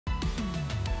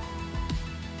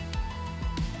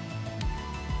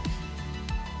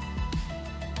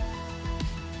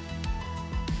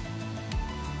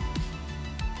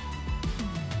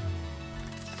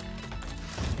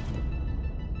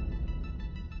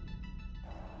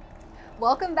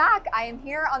Welcome back. I am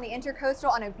here on the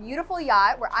Intercoastal on a beautiful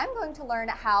yacht where I'm going to learn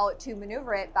how to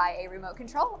maneuver it by a remote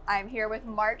control. I'm here with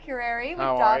Mark Cureri with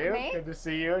How are you? Dockmate. Good to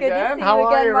see you Good again. to see How you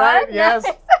are again, you? Mark. Right? Yes.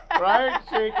 Nice. Right?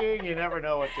 Shaking. You never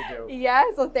know what to do.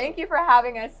 Yes, well thank you for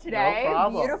having us today. No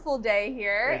problem. Beautiful day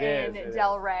here in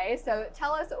Delray. So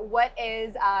tell us, what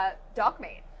is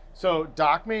Dockmate? So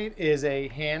Dockmate is a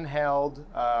handheld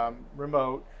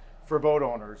remote for boat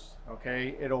owners.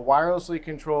 Okay, it'll wirelessly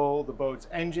control the boat's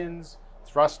engines,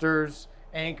 thrusters,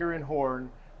 anchor, and horn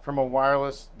from a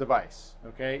wireless device.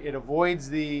 Okay, it avoids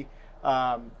the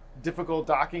difficult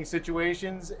docking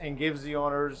situations and gives the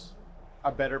owners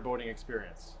a better boating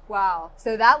experience. Wow,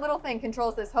 so that little thing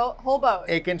controls this whole boat?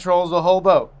 It controls the whole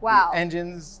boat. Wow. The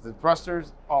engines, the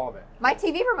thrusters, all of it. My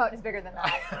TV remote is bigger than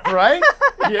that. Right?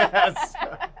 Yes.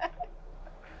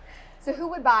 So who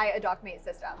would buy a Dockmate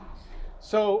system?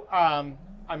 So,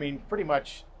 I mean, pretty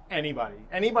much anybody.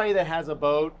 Anybody that has a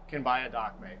boat can buy a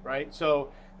Dockmate, right?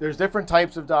 So there's different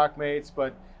types of Dockmates,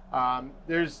 but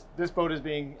this boat is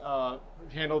being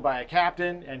handled by a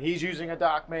captain, and he's using a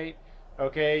Dockmate.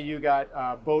 Okay, you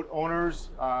got boat owners,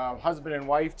 husband and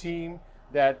wife team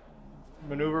that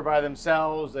maneuver by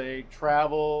themselves. They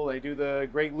travel, they do the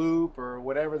Great Loop or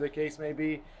whatever the case may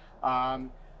be.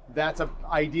 That's an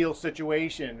ideal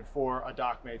situation for a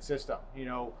Dockmate system. You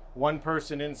know, one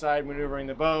person inside maneuvering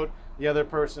the boat, the other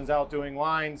person's out doing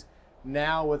lines.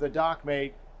 Now with a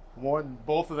Dockmate,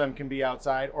 both of them can be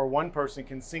outside, or one person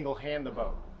can single hand the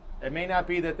boat. It may not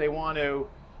be that they want to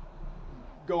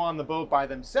go on the boat by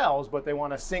themselves, but they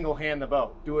want to single hand the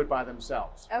boat, do it by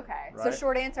themselves. Okay, right? So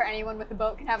short answer, anyone with a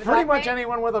boat can have a Pretty Dockmate? much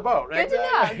anyone with a boat. Good to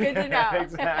know, good to know.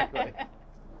 Exactly.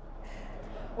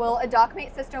 Will a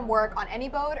Dockmate system work on any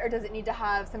boat, or does it need to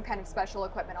have some kind of special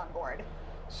equipment on board?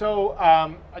 So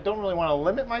I don't really want to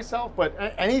limit myself, but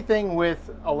anything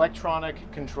with electronic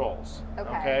controls.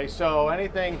 Okay. So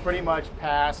anything pretty much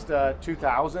past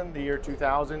 2000, the year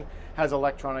 2000, has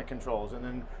electronic controls, and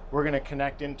then we're going to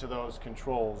connect into those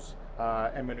controls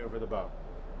and maneuver the boat.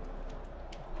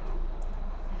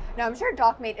 Now, I'm sure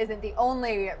Dockmate isn't the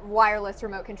only wireless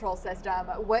remote control system.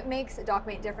 What makes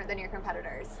Dockmate different than your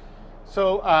competitors?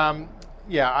 So,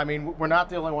 yeah, I mean, we're not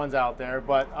the only ones out there,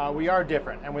 but we are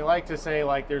different. And we like to say,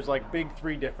 like, there's like big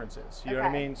three differences. You know what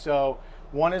I mean? So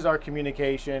one is our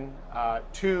communication,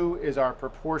 two is our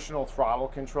proportional throttle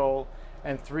control,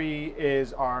 and three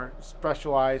is our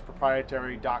specialized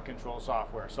proprietary dock control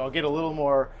software. So I'll get a little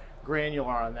more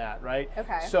granular on that, right?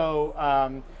 Okay. So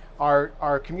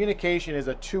our communication is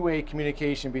a two-way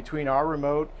communication between our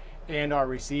remote and our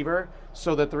receiver,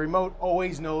 so that the remote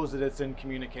always knows that it's in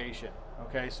communication.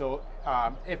 Okay, so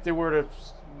if there were to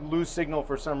lose signal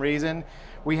for some reason,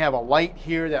 we have a light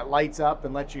here that lights up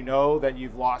and lets you know that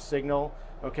you've lost signal.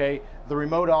 Okay, the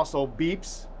remote also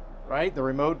beeps, right? The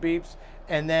remote beeps,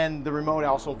 and then the remote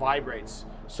also vibrates.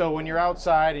 So when you're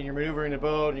outside and you're maneuvering the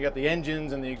boat and you got the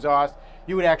engines and the exhaust,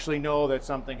 you would actually know that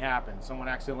something happened. Someone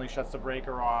accidentally shuts the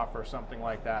breaker off or something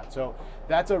like that. So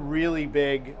that's a really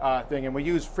big thing. And we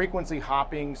use frequency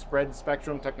hopping spread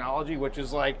spectrum technology, which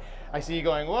is like, I see you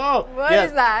going, whoa. What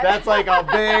is that? That's like a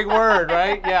big word,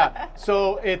 right? Yeah.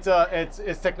 So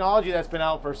it's technology that's been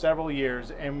out for several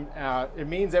years, and it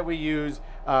means that we use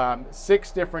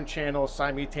 6 different channels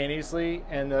simultaneously,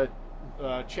 and the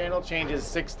channel changes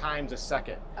 6 times a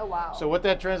second. Oh, wow. So what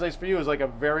that translates for you is like a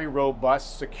very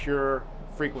robust, secure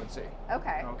frequency.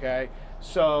 Okay. Okay.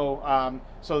 So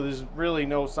so there's really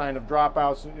no sign of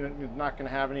dropouts. You're not going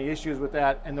to have any issues with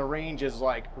that, and the range is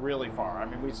like really far. I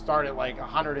mean, we start at like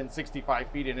 165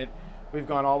 feet in it. We've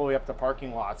gone all the way up to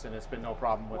parking lots, and it's been no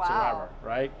problem whatsoever. Wow.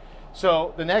 Right.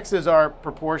 So the next is our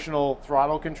proportional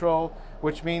throttle control,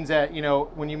 which means that, you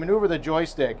know, when you maneuver the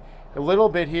joystick, a little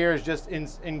bit here is just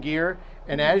in gear,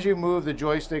 and as you move the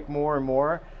joystick more and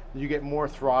more, you get more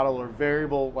throttle or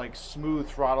variable, like smooth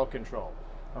throttle control.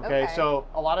 Okay, so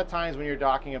a lot of times when you're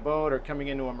docking a boat or coming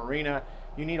into a marina,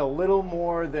 you need a little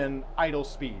more than idle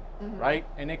speed, right?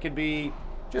 And it could be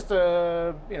just 50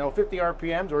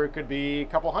 RPMs, or it could be a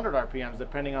couple hundred RPMs,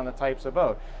 depending on the types of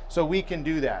boat. So we can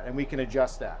do that, and we can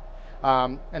adjust that.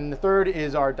 And the third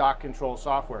is our dock control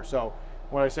software. So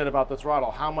what I said about the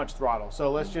throttle, how much throttle?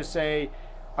 So let's just say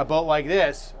a boat like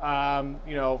this,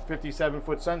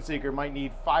 57-foot Sunseeker might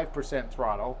need 5%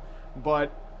 throttle,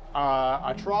 but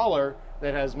a trawler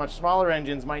that has much smaller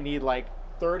engines might need like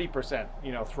 30%,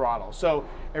 throttle. So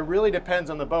it really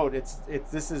depends on the boat.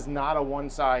 This is not a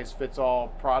one-size-fits-all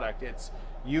product. It's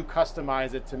you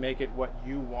customize it to make it what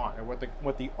you want, or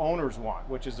what the owners want,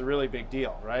 which is a really big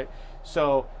deal, right?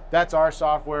 So that's our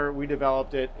software. We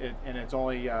developed it, and it's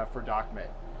only for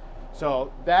Dockmate.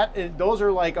 So those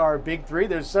are like our big three.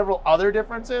 There's several other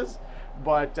differences,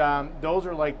 But those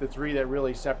are like the three that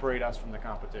really separate us from the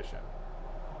competition.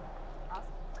 Awesome.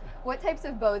 What types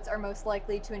of boats are most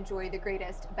likely to enjoy the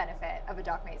greatest benefit of a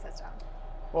Dockmate system?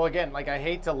 Well, again, like I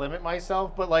hate to limit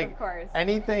myself, but like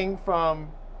anything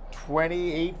from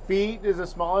 28 feet is the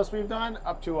smallest we've done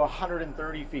up to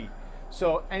 130 feet.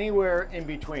 So anywhere in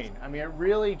between. I mean, it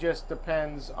really just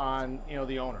depends on,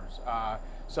 the owners.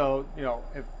 So,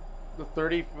 if the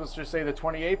 30, let's just say the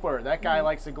 28 footer, that guy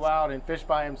likes to go out and fish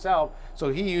by himself. So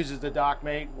he uses the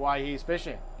Dockmate while he's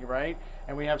fishing, right?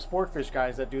 And we have sport fish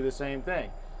guys that do the same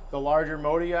thing. The larger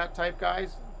motor yacht type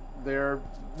guys, they're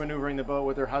maneuvering the boat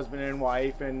with their husband and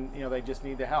wife, and they just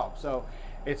need the help. So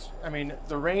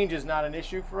the range is not an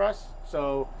issue for us.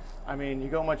 So you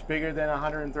go much bigger than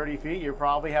 130 feet, you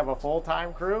probably have a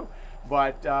full-time crew.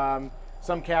 But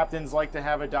some captains like to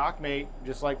have a Dockmate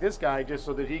just like this guy, just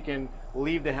so that he can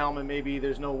leave the helm and maybe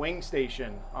there's no wing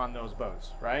station on those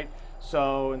boats, right?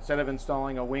 So instead of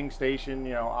installing a wing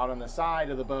station, out on the side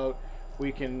of the boat,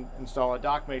 we can install a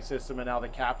Dockmate system, and now the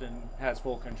captain has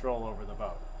full control over the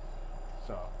boat.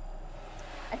 So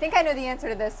I think I know the answer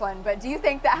to this one, but do you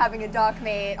think that having a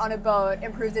Dockmate on a boat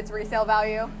improves its resale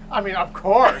value? Of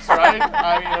course, right?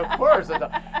 Of course.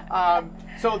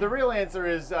 So the real answer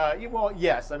is, well,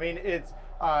 yes. It's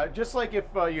just like if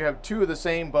you have two of the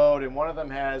same boat and one of them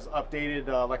has updated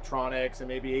electronics and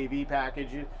maybe AV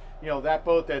package, that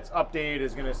boat that's updated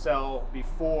is going to sell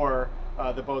before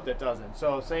the boat that doesn't.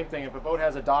 So same thing, if a boat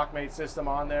has a Dockmate system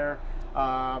on there,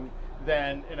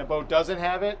 then and a boat doesn't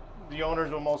have it, the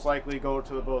owners will most likely go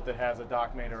to the boat that has a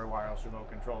Dockmate or a wireless remote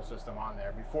control system on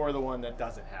there before the one that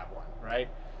doesn't have one, right?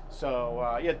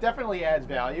 So yeah, it definitely adds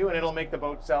value, and it'll make the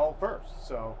boat sell first.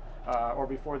 So or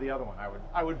before the other one,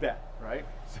 I would bet, right?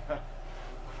 All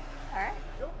right.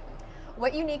 Cool.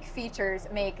 What unique features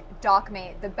make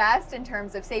Dockmate the best in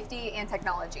terms of safety and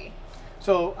technology?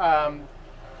 So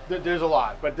there's a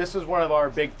lot, but this is one of our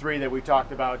big three that we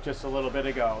talked about just a little bit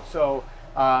ago. So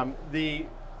the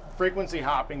frequency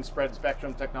hopping spread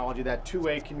spectrum technology, that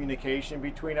two-way communication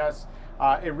between us,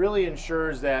 it really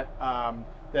ensures that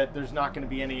that there's not going to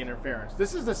be any interference.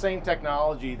 This is the same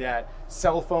technology that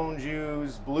cell phones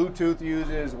use, Bluetooth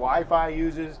uses, Wi-Fi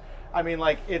uses.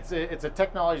 It's a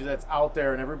technology that's out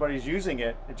there and everybody's using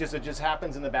it. It just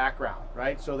happens in the background,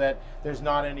 right? So that there's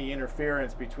not any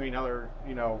interference between other,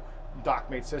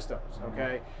 Dockmate systems,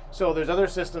 okay? So there's other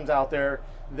systems out there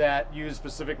that use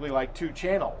specifically like 2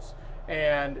 channels.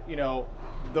 And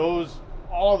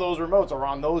all of those remotes are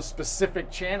on those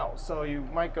specific channels. So you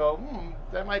might go,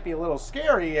 that might be a little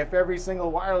scary if every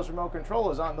single wireless remote control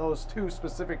is on those 2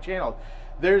 specific channels.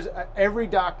 Every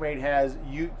Dockmate has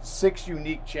 6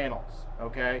 unique channels,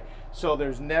 okay? So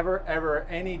there's never ever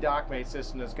any Dockmate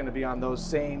system that's going to be on those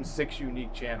same 6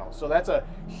 unique channels. So that's a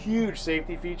huge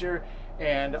safety feature.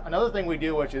 And another thing we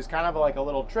do, which is kind of like a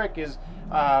little trick, is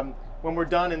when we're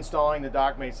done installing the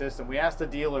Dockmate system, we ask the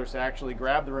dealers to actually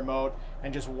grab the remote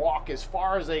and just walk as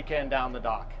far as they can down the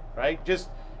dock, right? Just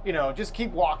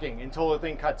keep walking until the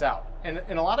thing cuts out. And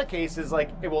in a lot of cases,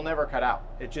 it will never cut out.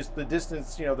 It's just the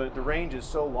distance, the range is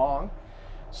so long.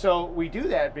 So we do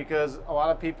that because a lot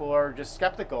of people are just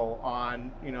skeptical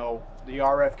on, the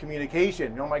RF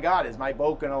communication. Oh my God, is my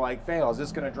boat gonna fail? Is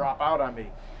this gonna drop out on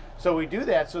me? So we do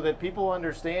that so that people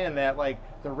understand that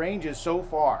the range is so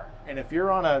far. And if you're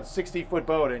on a 60-foot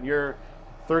boat and you're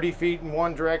 30 feet in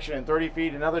one direction and 30 feet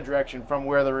in another direction from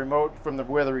where the remote,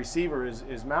 where the receiver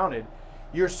is mounted,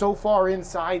 you're so far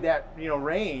inside that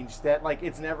range that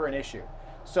it's never an issue.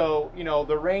 So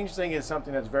the range thing is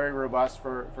something that's very robust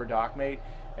for Dockmate,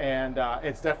 and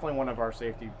it's definitely one of our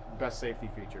best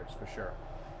safety features for sure.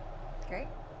 Great.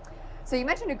 So you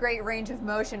mentioned a great range of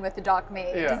motion with the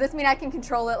Dockmate. Yeah. Does this mean I can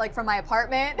control it from my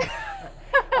apartment?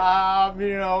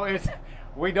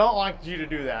 We don't want you to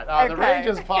do that. Okay. The range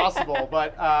is possible,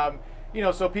 but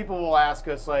so people will ask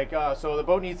us so the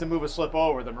boat needs to move a slip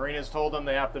over. The marinas told them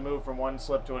they have to move from one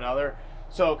slip to another.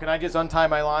 So can I just untie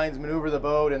my lines, maneuver the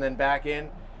boat, and then back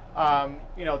in?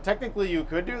 Technically you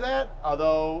could do that,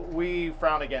 although we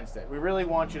frown against it. We really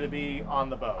want you to be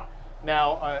on the boat.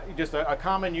 Now, just a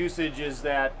common usage is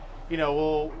that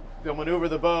they'll maneuver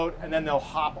the boat and then they'll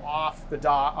hop off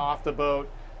the boat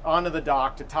onto the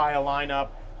dock to tie a line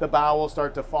up. The bow will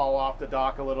start to fall off the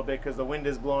dock a little bit because the wind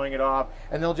is blowing it off,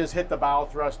 and they'll just hit the bow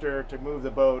thruster to move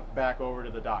the boat back over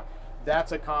to the dock.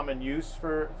 That's a common use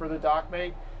for the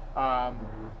Dockmate.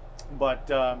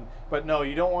 But no,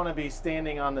 you don't want to be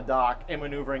standing on the dock and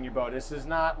maneuvering your boat. This is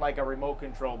not like a remote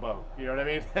control boat. You know what I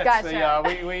mean?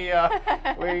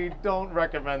 Gotcha. We don't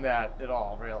recommend that at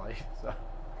all, really. So.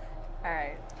 All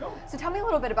right. So tell me a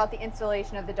little bit about the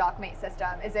installation of the Dockmate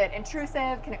system. Is it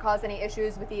intrusive? Can it cause any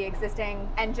issues with the existing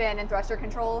engine and thruster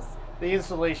controls? The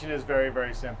installation is very,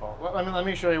 very simple. Let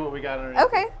me show you what we got underneath.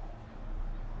 Okay.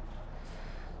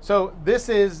 So this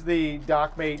is the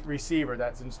Dockmate receiver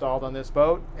that's installed on this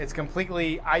boat. It's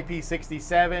completely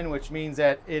IP67, which means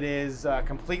that it is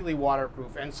completely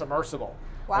waterproof and submersible.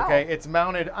 Wow. Okay, it's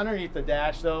mounted underneath the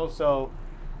dash though, so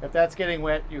if that's getting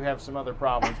wet, you have some other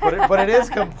problems. But it is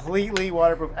completely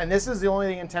waterproof, and this is the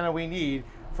only antenna we need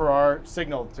for our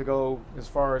signal to go as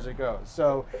far as it goes.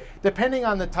 So depending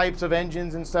on the types of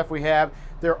engines and stuff we have,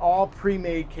 they're all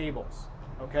pre-made cables.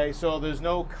 Okay, so there's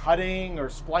no cutting or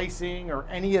splicing or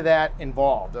any of that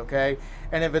involved, okay?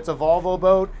 And if it's a Volvo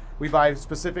boat, we buy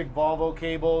specific Volvo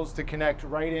cables to connect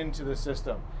right into the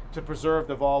system to preserve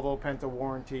the Volvo Penta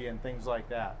warranty and things like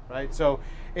that, right? So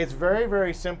it's very,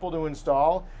 very simple to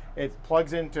install. It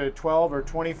plugs into 12 or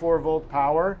 24 volt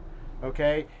power,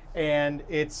 okay? And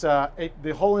it's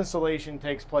the whole installation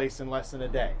takes place in less than a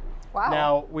day. Wow.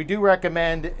 Now, we do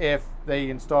recommend if they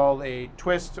install a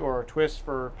twist or a twist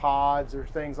for pods or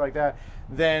things like that,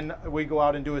 then we go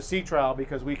out and do a sea trial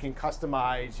because we can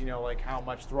customize, you know, like how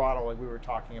much throttle like we were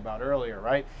talking about earlier,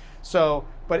 right? So,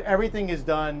 but everything is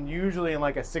done usually in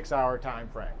like a 6-hour time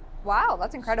frame. Wow,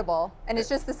 that's incredible. And it's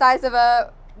just the size of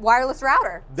a wireless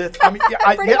router.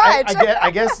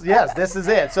 I guess, yes, this is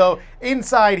it. So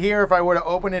inside here, if I were to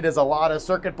open it, is a lot of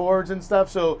circuit boards and stuff.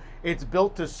 So it's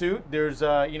built to suit. There's,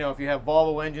 you know, if you have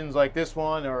Volvo engines like this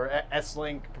one or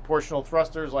S-Link proportional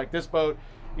thrusters like this boat,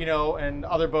 you know, and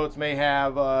other boats may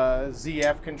have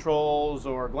ZF controls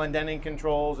or Glendenning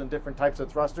controls and different types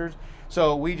of thrusters.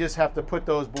 So we just have to put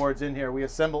those boards in here. We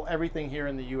assemble everything here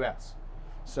in the US.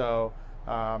 So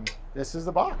this is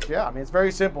the box. Yeah, I mean, it's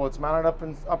very simple. It's mounted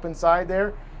up inside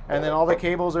there, and then all the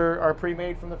cables are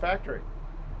pre-made from the factory.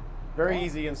 Very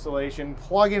easy installation,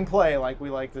 plug and play, like we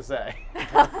like to say.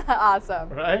 Awesome.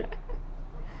 Right?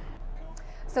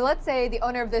 So let's say the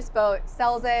owner of this boat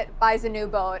sells it, buys a new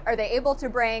boat. Are they able to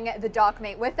bring the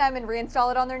Dockmate with them and reinstall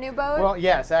it on their new boat? Well,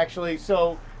 yes, actually.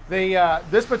 So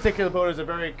this particular boat is a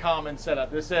very common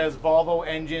setup. This says Volvo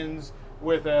engines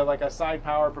with like a side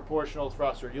power proportional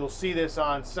thruster. You'll see this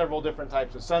on several different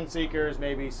types of Sunseekers,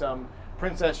 maybe some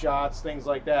Princess yachts, things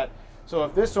like that. So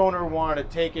if this owner wanted to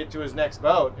take it to his next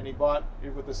boat and he bought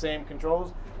it with the same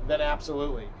controls, then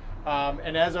absolutely.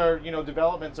 And as our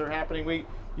developments are happening,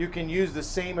 you can use the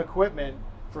same equipment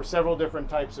for several different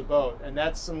types of boat, and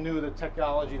that's some new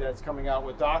technology that's coming out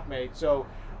with Dockmate. So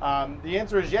the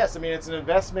answer is yes. I mean, it's an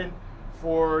investment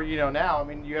for now. I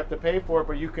mean, you have to pay for it,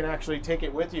 but you can actually take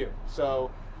it with you. So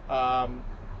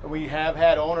we have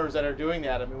had owners that are doing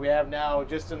that. I mean, we have now,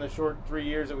 just in the short 3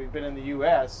 years that we've been in the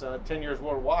U.S., 10 years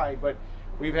worldwide, but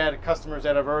we've had customers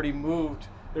that have already moved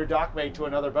their Dockmate to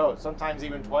another boat, sometimes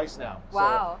even twice now.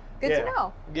 Wow, so, good to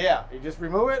know. Yeah, you just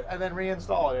remove it and then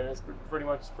reinstall it, and it's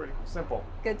pretty simple.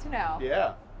 Good to know.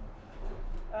 Yeah.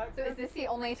 So is this the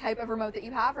only type of remote that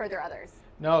you have, or are there others?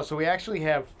 No, so we actually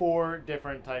have 4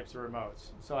 different types of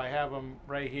remotes. So I have them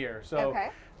right here. So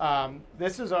okay.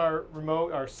 This is our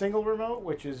remote, our single remote,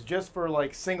 which is just for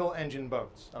like single engine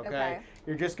boats. Okay.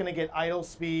 You're just going to get idle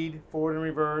speed, forward and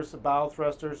reverse, bow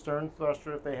thruster, stern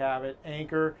thruster if they have it,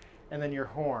 anchor, and then your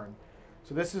horn.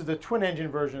 So this is the twin engine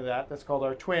version of that. That's called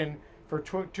our twin for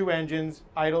 2 engines,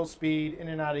 idle speed, in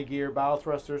and out of gear, bow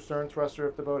thruster, stern thruster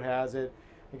if the boat has it.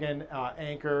 Again,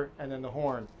 anchor, and then the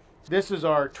horn. This is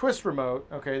our twist remote.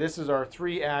 Okay, this is our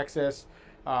 3-axis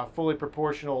fully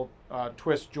proportional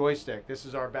twist joystick. This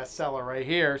is our best seller right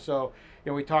here. So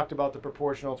we talked about the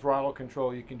proportional throttle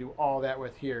control. You can do all that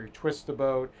with here. You twist the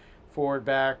boat forward,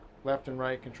 back, left and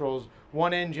right, controls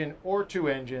 1 engine or 2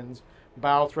 engines,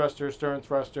 bow thruster, stern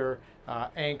thruster,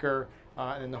 anchor,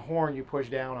 and then the horn you push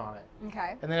down on it.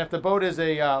 Okay. And then if the boat is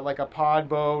a like a pod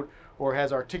boat or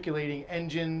has articulating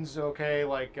engines, okay,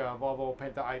 like Volvo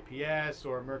Penta IPS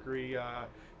or Mercury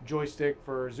joystick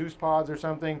for Zeus pods or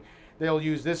something, they'll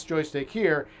use this joystick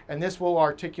here, and this will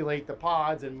articulate the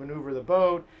pods and maneuver the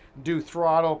boat, do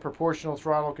throttle, proportional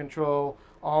throttle control,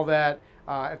 all that.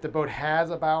 If the boat has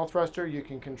a bow thruster, you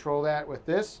can control that with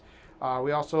this.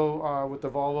 We also, with the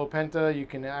Volvo Penta, you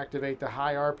can activate the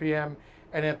high RPM,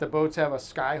 and if the boats have a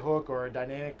skyhook or a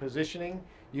dynamic positioning,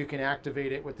 you can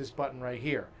activate it with this button right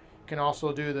here. You can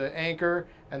also do the anchor,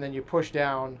 and then you push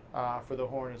down for the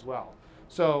horn as well.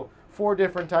 So 4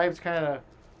 different types, kind of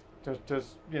to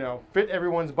fit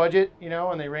everyone's budget,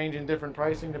 and they range in different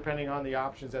pricing depending on the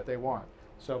options that they want.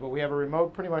 So, but we have a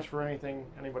remote pretty much for anything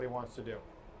anybody wants to do.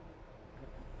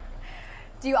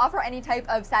 Do you offer any type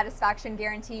of satisfaction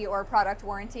guarantee or product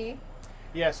warranty?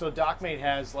 Yeah, so Dockmate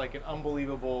has like an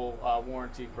unbelievable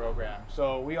warranty program.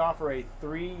 So we offer a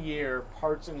 3-year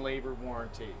parts and labor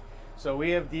warranty. So we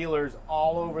have dealers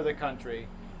all over the country,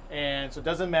 and so it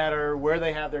doesn't matter where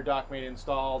they have their Dockmate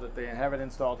installed. If they have it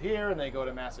installed here and they go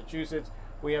to Massachusetts,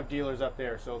 we have dealers up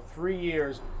there. So 3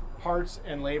 years parts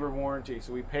and labor warranty.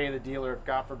 So we pay the dealer if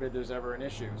God forbid there's ever an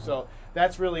issue. So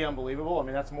that's really unbelievable. I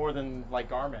mean, that's more than like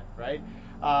Garmin, right?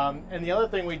 And the other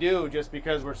thing we do, just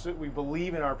because we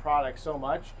believe in our product so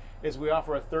much, is we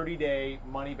offer a 30-day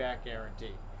money-back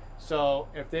guarantee. So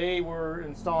if they were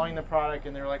installing the product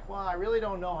and they're like, well, I really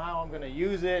don't know how I'm going to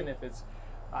use it, and if it's,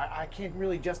 I can't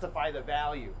really justify the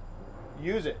value,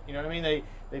 use it. You know what I mean?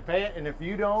 They pay it, and if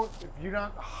you're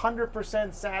not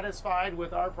 100% satisfied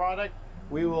with our product,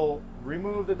 we will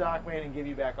remove the Dockmate and give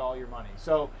you back all your money.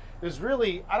 So there's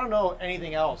really, I don't know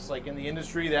anything else like in the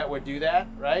industry that would do that,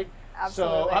 right?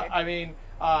 Absolutely. So I mean,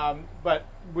 but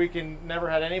we can never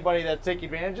had anybody that take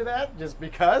advantage of that just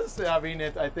because. I mean,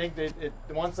 I think that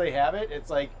once they have it, it's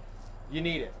like you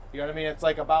need it. You know what I mean? It's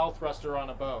like a bow thruster on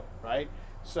a boat, right?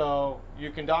 So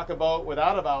you can dock a boat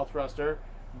without a bow thruster,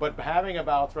 but having a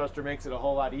bow thruster makes it a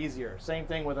whole lot easier. Same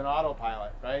thing with an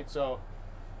autopilot, right? So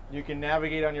you can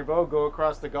navigate on your boat, go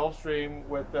across the Gulf Stream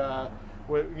with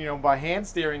by hand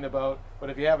steering the boat. But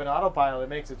if you have an autopilot, it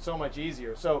makes it so much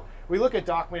easier. So we look at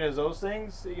Dockmate as those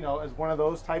things, as one of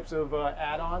those types of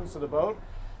add-ons to the boat.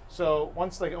 So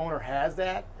once the owner has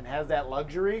that and has that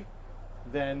luxury,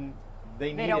 then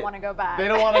they don't want to go back. They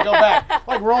don't want to go back.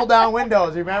 Like roll down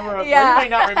windows. Remember? Yeah. You may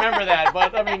not remember that,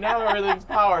 but I mean now everything's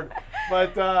powered.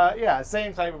 But yeah,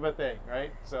 same type of a thing,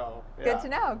 right? So yeah. Good to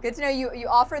know. Good to know you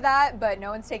offer that, but no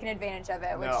one's taking advantage of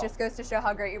it, which No. just goes to show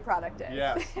how great your product is.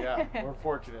 Yes, yeah, we're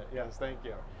fortunate. Yes, thank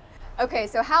you. Okay,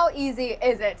 so how easy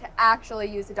is it to actually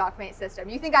use the Dockmate system?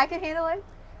 You think I can handle it?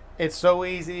 It's so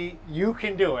easy. You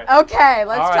can do it. Okay,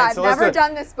 let's All right, try. I've so let's never do it.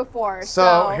 done this before.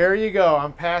 So here you go.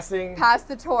 I'm pass the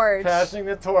torch. passing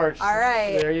the torch. All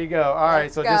right. There you go. All right,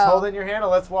 Let's so go. just hold it in your hand and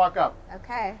let's walk up.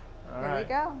 Okay. All Here right. we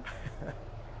go.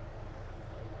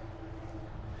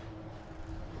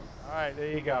 All right,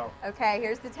 there you go. Okay,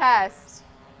 here's the test.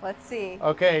 Let's see.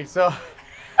 Okay, so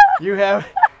you have.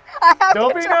 I have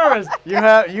Don't be control. nervous.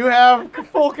 You have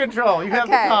full control. You have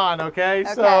Okay. the con. Okay.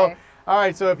 So Okay. all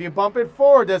right. So if you bump it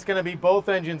forward, that's going to be both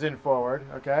engines in forward.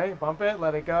 Okay. Bump it.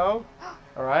 Let it go.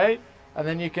 All right. And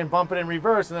then you can bump it in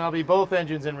reverse, and that'll be both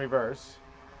engines in reverse.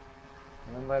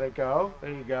 And then let it go. There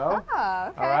you go. Oh,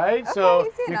 okay. All right. Okay, So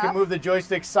easy you enough. can move the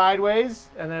joystick sideways,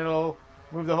 and then it'll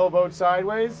move the whole boat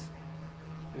sideways.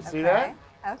 You see that?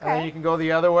 Okay. And then you can go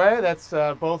the other way. That's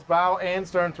both bow and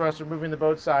stern thruster moving the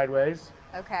boat sideways.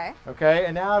 Okay. Okay,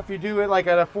 and now if you do it like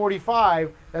at a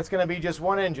 45, that's going to be just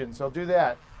one engine. So do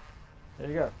that. There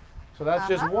you go. So that's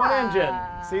just one engine.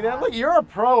 See that? Look, you're a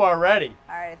pro already.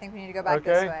 All right, I think we need to go back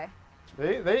Okay. this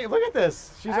way. They look at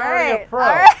this. She's All already right, a pro. all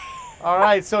right. All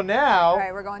right, so now All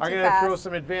right, we're going I'm too going to throw fast.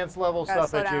 some advanced level Gotta stuff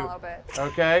slow at down you. a little bit.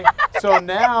 Okay, so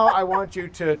now I want you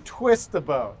to twist the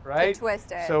boat, right?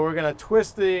 twist it. So we're going to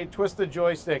twist the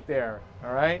joystick there,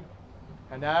 all right?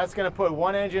 And now that's going to put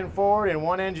one engine forward and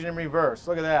one engine in reverse.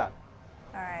 Look at that.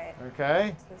 All right.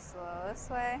 Okay, Just slow this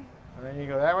way. and then you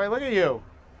go that way. Look at you.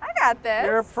 I got this.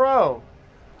 You're a pro.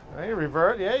 Hey,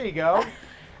 revert. There you go.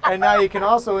 And now you can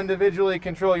also individually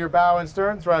control your bow and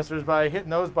stern thrusters by hitting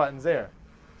those buttons there.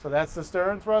 So that's the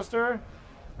stern thruster.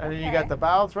 And then you got Okay. the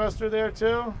bow thruster there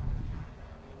too.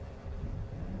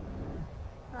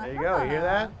 There you go. You hear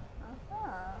that?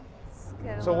 Let's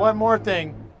get a So little- one more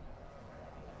thing.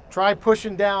 Try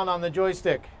pushing down on the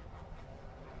joystick.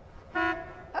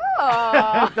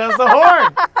 Oh. It does the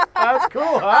horn. That's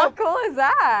cool, How huh? cool is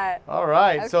that? All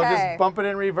right. So Okay. just bump it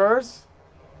in reverse.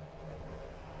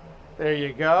 There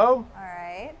you go. All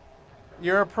right.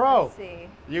 You're a pro. Let's see.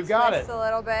 You got Twist it. a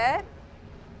little bit.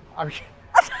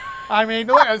 I mean,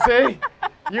 look, see,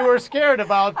 you were scared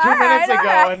about 2 All minutes right, all ago,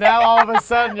 right. and now all of a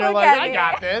sudden you're Look like, at I me.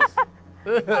 got this.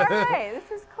 All right.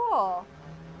 This is cool.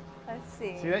 Let's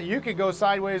see. See that? You could go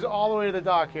sideways all the way to the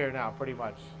dock here now, pretty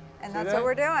much. And See that's that? what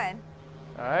we're doing.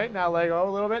 All right, now let go a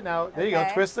little bit. Now, there you go.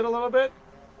 Okay. Twist it a little bit.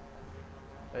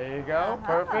 There you go.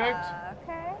 Perfect.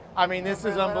 Okay. I mean, this Over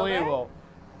is a little bit. unbelievable.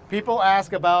 People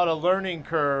ask about a learning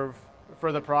curve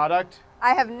for the product.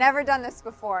 I have never done this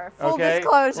before. Full Okay?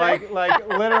 disclosure. Like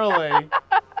literally.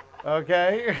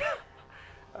 Okay.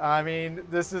 I mean,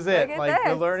 this is it. Look at Like the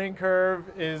this. learning curve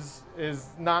is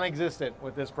non-existent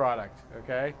with this product.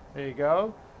 Okay. There you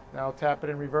go. Now tap it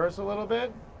in reverse a little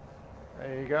bit.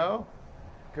 There you go.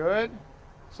 Good.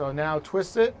 So now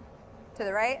twist it. To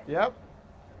the right. Yep.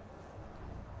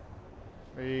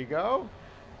 There you go.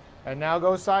 And now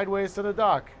go sideways to the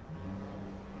dock.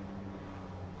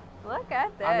 Look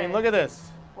at this. I mean, look at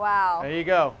this. Wow. There you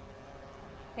go.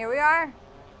 Here we are.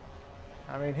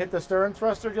 I mean, hit the stern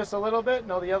thruster just a little bit.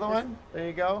 No, the other one. There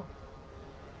you go.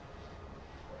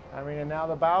 I mean, and now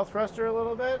the bow thruster a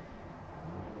little bit.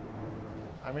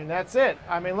 I mean, that's it.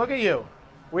 I mean, look at you.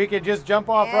 We could just jump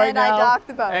off right now I docked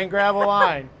the boat. and grab a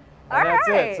line. And that's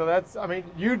right. it. So that's, I mean,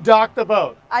 you docked the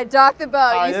boat. I docked the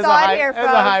boat. You saw it here, folks.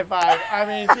 There's a high five. I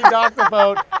mean, she docked the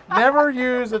boat. Never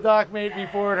used a Dockmate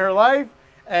before in her life,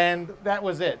 and that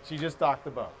was it. She just docked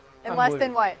the boat. In less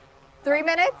than what? 3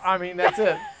 minutes? I mean, that's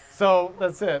it. So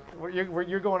that's it.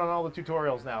 You're going on all the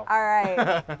tutorials now. All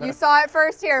right. You saw it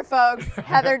first here, folks.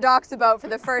 Heather docks a boat for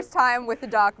the first time with the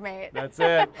Dockmate. That's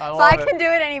it. If I can do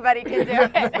it, anybody can do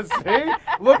it. See?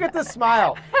 Look at the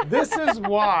smile. This is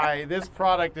why this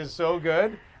product is so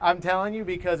good. I'm telling you,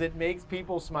 because it makes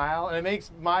people smile, and it makes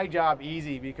my job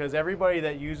easy because everybody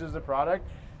that uses the product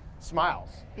smiles.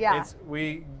 Yeah.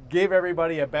 We give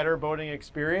everybody a better boating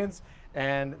experience.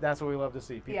 And that's what we love to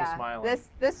see, people smiling.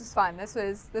 This was fun. This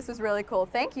was really cool.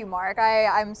 Thank you, Mark.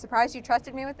 I'm surprised you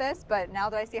trusted me with this, but now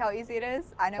that I see how easy it is,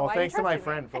 I know why you trusted me. Well, thanks to my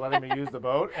friend for letting me use the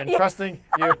boat and trusting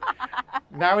you.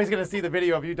 Now he's going to see the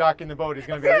video of you docking the boat. He's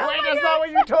going to be like, wait, that's not what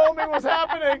you told me was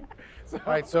happening. All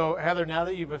right, so Heather, now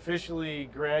that you've officially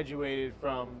graduated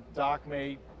from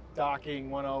Dockmate Docking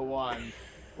 101,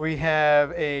 we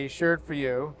have a shirt for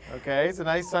you, okay? It's a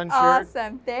nice sun shirt.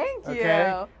 Awesome, thank you.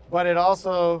 Okay? But it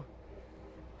also...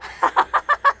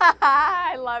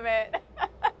 I love it.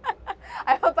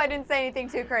 I hope I didn't say anything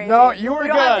too crazy. No, you were good. We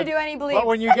don't have to do any bleeps. But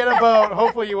when you get a boat,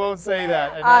 hopefully you won't say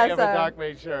that. And now you have a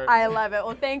Dockmate shirt. I love it.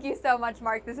 Well, thank you so much,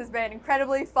 Mark. This has been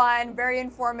incredibly fun, very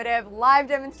informative, live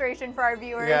demonstration for our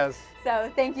viewers. Yes.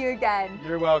 So thank you again.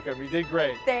 You're welcome. You did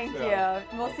great. Thank you.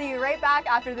 And we'll see you right back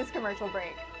after this commercial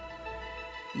break.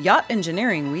 Yacht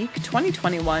Engineering Week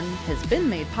 2021 has been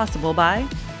made possible by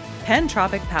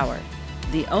Pantropic Power,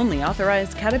 the only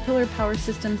authorized Caterpillar Power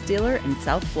Systems dealer in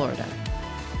South Florida.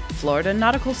 Florida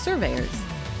Nautical Surveyors,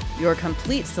 your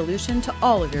complete solution to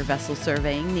all of your vessel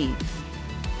surveying needs.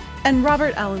 And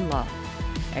Robert Allen Law,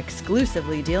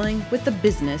 exclusively dealing with the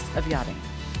business of yachting.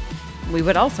 We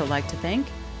would also like to thank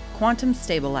Quantum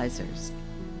Stabilizers,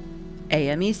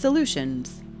 AME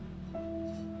Solutions,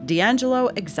 D'Angelo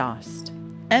Exhaust,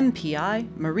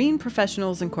 MPI Marine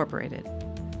Professionals Incorporated,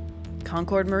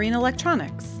 Concord Marine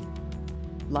Electronics,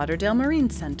 Lauderdale Marine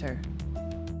Center,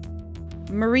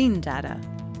 Marine Data,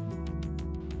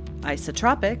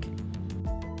 Isotropic,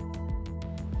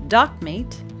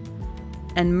 Dockmate,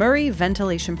 and Murray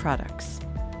Ventilation Products.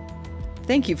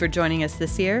 Thank you for joining us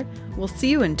this year. We'll see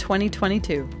you in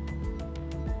 2022.